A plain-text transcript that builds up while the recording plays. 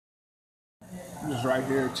Just right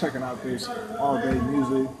here checking out this all day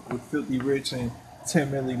music with Filthy Rich and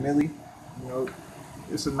 10 Milli Milli. You know,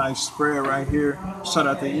 it's a nice spread right here. Shout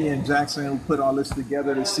out to Ian Jackson who put all this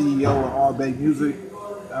together, the CEO of All Day Music.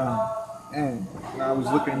 Um, and I was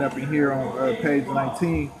looking up in here on page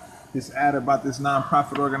 19, this ad about this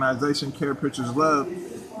nonprofit organization, Care Pictures Love.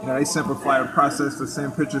 You know, they simplify the process to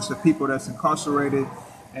send pictures to people that's incarcerated,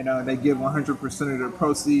 and they give 100% of the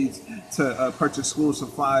proceeds to purchase school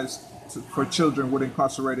supplies for children with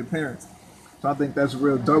incarcerated parents. So I think that's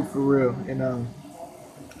real dope for real. And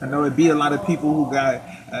I know it'd be a lot of people who got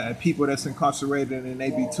people that's incarcerated and they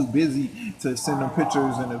be too busy to send them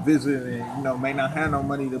pictures and a visit, and may not have no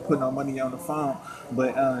money to put no money on the phone.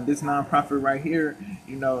 But this nonprofit right here,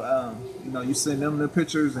 you send them the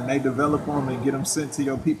pictures and they develop them and get them sent to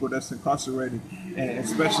your people that's incarcerated, and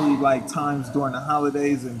especially like times during the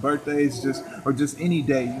holidays and birthdays, just or just any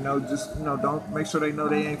day, just don't make sure they know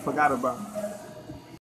they ain't forgot about them.